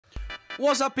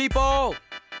What's up, people?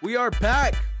 We are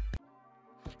back.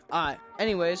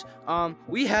 Anyways,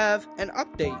 we have an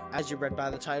update, as you read by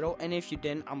the title, and if you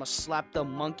didn't, I'ma slap the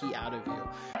monkey out of you.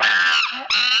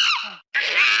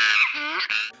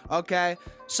 Okay,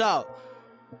 so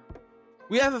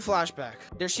we have a flashback.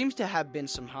 There seems to have been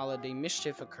some holiday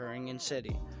mischief occurring in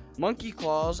city. Monkey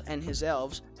Claus and his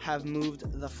elves have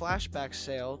moved the flashback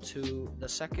sale to the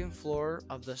second floor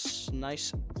of this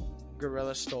nice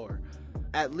gorilla store.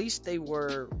 At least they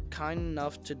were kind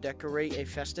enough to decorate a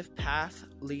festive path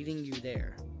leading you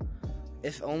there.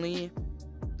 If only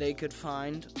they could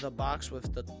find the box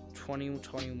with the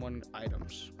 2021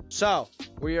 items. So,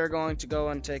 we are going to go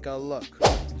and take a look.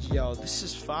 Yo, this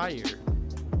is fire.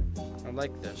 I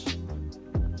like this.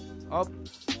 Oh,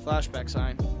 flashback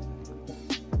sign.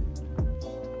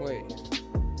 Wait.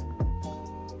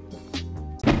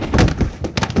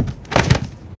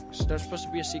 So there's supposed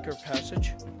to be a secret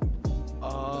passage?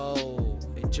 Oh,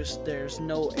 there's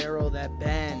no arrow that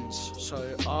bends.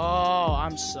 So, oh,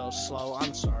 I'm so slow.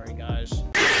 I'm sorry, guys.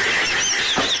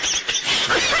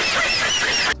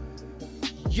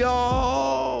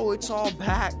 Yo, it's all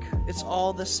back. It's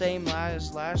all the same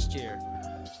as last year.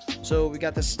 So we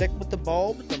got the stick with the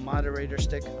bulb, the moderator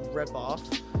stick rip off.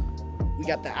 We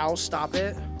got the owl stop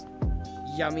it.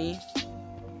 Yummy,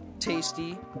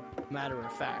 tasty, matter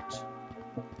of fact.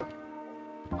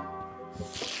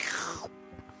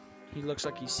 He looks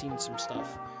like he's seen some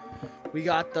stuff. We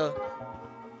got the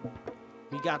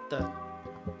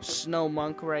snow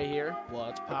monk right here.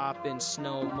 What's poppin',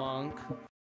 snow monk?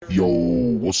 Yo,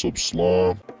 what's up,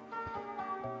 slime?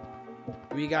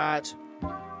 We got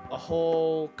a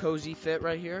whole cozy fit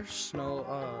right here. Snow,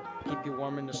 keep you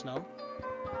warm in the snow.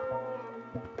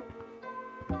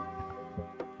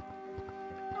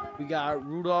 We got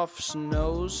Rudolph's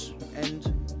nose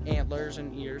and antlers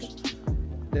and ears.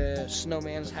 The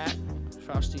snowman's hat,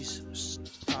 Frosty's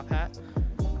top hat.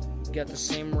 We got the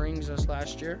same rings as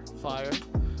last year, fire.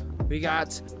 We got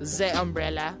the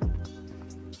umbrella.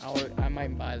 I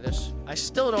might buy this. I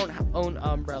still don't own an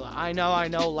umbrella. I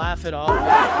know, laugh it off.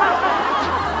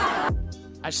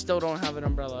 I still don't have an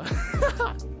umbrella.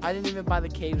 I didn't even buy the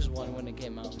Caves one when it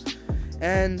came out.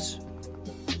 And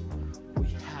we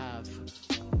have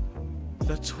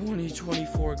the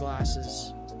 2024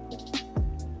 glasses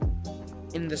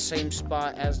in the same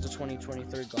spot as the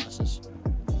 2023 glasses,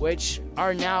 which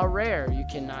are now rare. You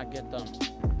cannot get them.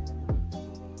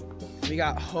 We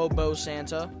got Hobo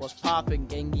Santa. What's poppin',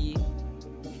 Gengi?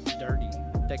 Dirty.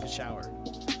 Take a shower.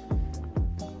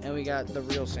 And we got the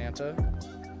real Santa.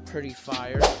 Pretty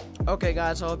fire. Okay,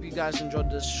 guys, I hope you guys enjoyed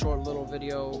this short little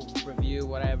video review,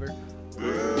 whatever.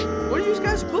 What are you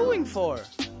guys booing for?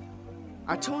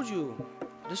 I told you,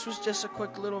 this was just a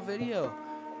quick little video.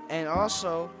 And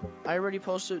also, I already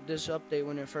posted this update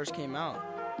when it first came out.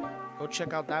 Go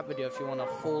check out that video if you want a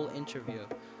full interview.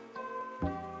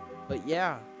 But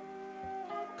yeah.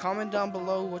 Comment down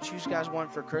below what you guys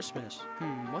want for Christmas.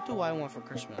 What do I want for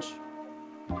Christmas?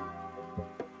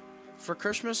 For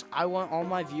Christmas, I want all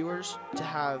my viewers to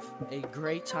have a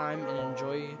great time and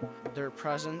enjoy their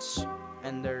presents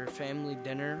and their family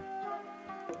dinner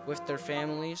with their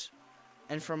families.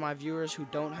 And for my viewers who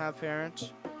don't have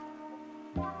parents,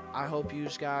 I hope you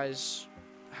guys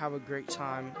have a great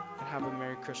time and have a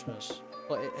Merry Christmas.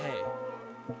 But hey,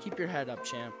 keep your head up,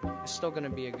 champ. It's still gonna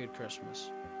be a good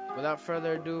Christmas. Without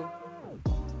further ado,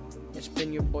 it's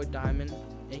been your boy Diamond,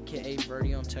 aka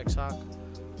Verdi on TikTok.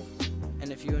 And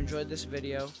if you enjoyed this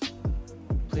video,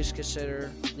 please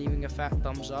consider leaving a fat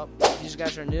thumbs up. If you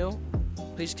guys are new,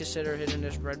 please consider hitting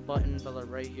this red button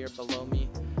right here below me.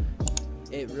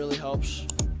 It really helps.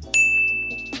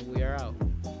 And we are out.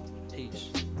 Peace.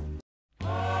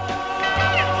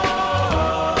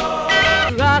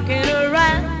 Rocking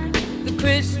around the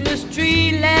Christmas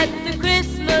tree, let the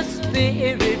Christmas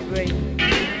spirit ring.